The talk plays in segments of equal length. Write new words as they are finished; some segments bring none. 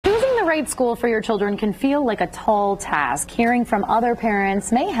great school for your children can feel like a tall task. Hearing from other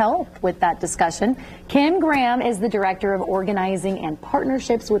parents may help with that discussion. Kim Graham is the Director of Organizing and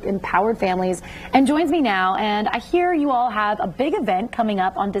Partnerships with Empowered Families and joins me now. And I hear you all have a big event coming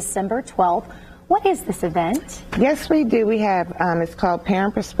up on December 12th. What is this event? Yes, we do. We have, it's called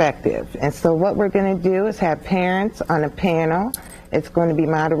Parent Perspective. And so what we're going to do is have parents on a panel. It's going to be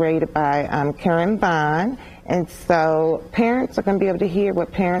moderated by Karen Vaughn. And so parents are going to be able to hear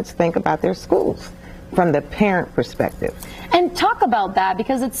what parents think about their schools from the parent perspective. And talk about that,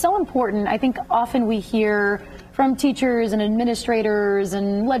 because it's so important. I think often we hear from teachers and administrators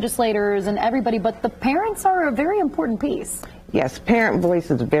and legislators and everybody, but the parents are a very important piece. Yes, parent voice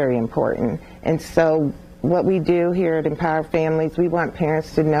is very important. And so what we do here at Empowered Families, we want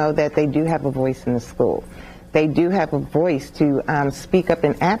parents to know that they do have a voice in the school. They do have a voice to speak up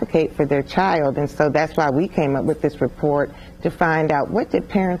and advocate for their child. And so that's why we came up with this report, to find out what did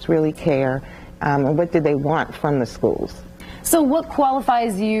parents really care and what did they want from the schools. So what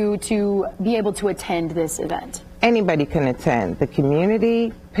qualifies you to be able to attend this event? Anybody can attend. The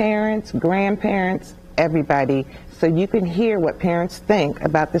community, parents, grandparents, everybody. So you can hear what parents think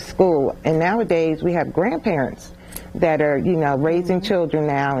about the school. And nowadays we have grandparents that are, you know, raising children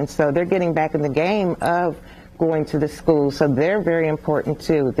now. And so they're getting back in the game of going to the school. So they're very important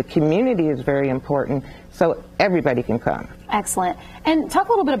too. The community is very important. So everybody can come. Excellent. And talk a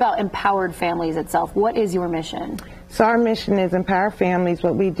little bit about Empowered Families itself. What is your mission? So our mission is Empower Families.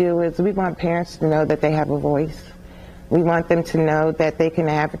 What we do is we want parents to know that they have a voice. We want them to know that they can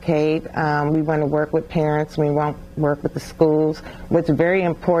advocate. We want to work with parents. We want to work with the schools. What's very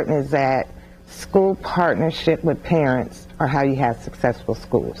important is that school partnership with parents are how you have successful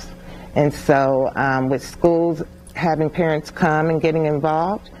schools. And so with schools having parents come and getting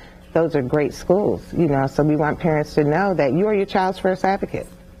involved, those are great schools, you know, so we want parents to know that you are your child's first advocate.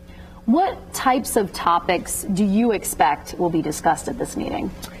 What types of topics do you expect will be discussed at this meeting?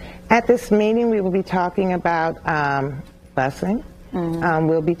 At this meeting, we will be talking about busing.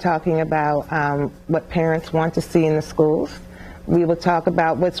 We'll be talking about what parents want to see in the schools. We will talk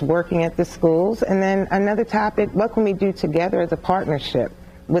about what's working at the schools. And then another topic, what can we do together as a partnership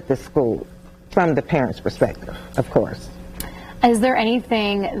with the school from the parents' perspective, of course. Is there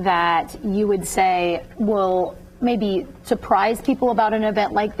anything that you would say will maybe surprise people about an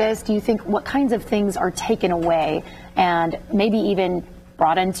event like this? Do you think what kinds of things are taken away and maybe even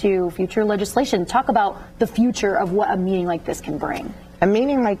brought into future legislation? Talk about the future of what a meeting like this can bring. A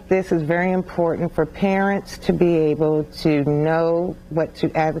meeting like this is very important for parents to be able to know what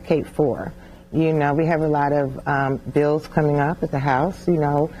to advocate for. You know, we have a lot of bills coming up at the House. You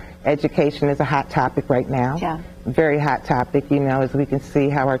know, education is a hot topic right now. Yeah. Very hot topic, you know, as we can see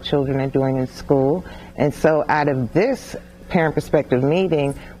how our children are doing in school. And so out of this parent perspective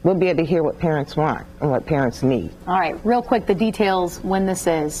meeting, we'll be able to hear what parents want and what parents need. All right, real quick, the details when this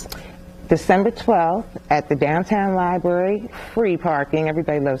is. December 12th at the Downtown Library, free parking.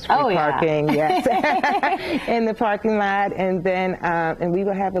 Everybody loves free parking, yes, in the parking lot. And then and we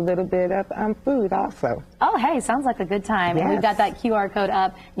will have a little bit of food also. Oh, hey, sounds like a good time. Yes. And we've got that QR code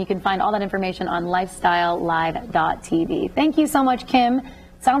up. You can find all that information on lifestylelive.tv. Thank you so much, Kim.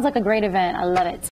 Sounds like a great event. I love it.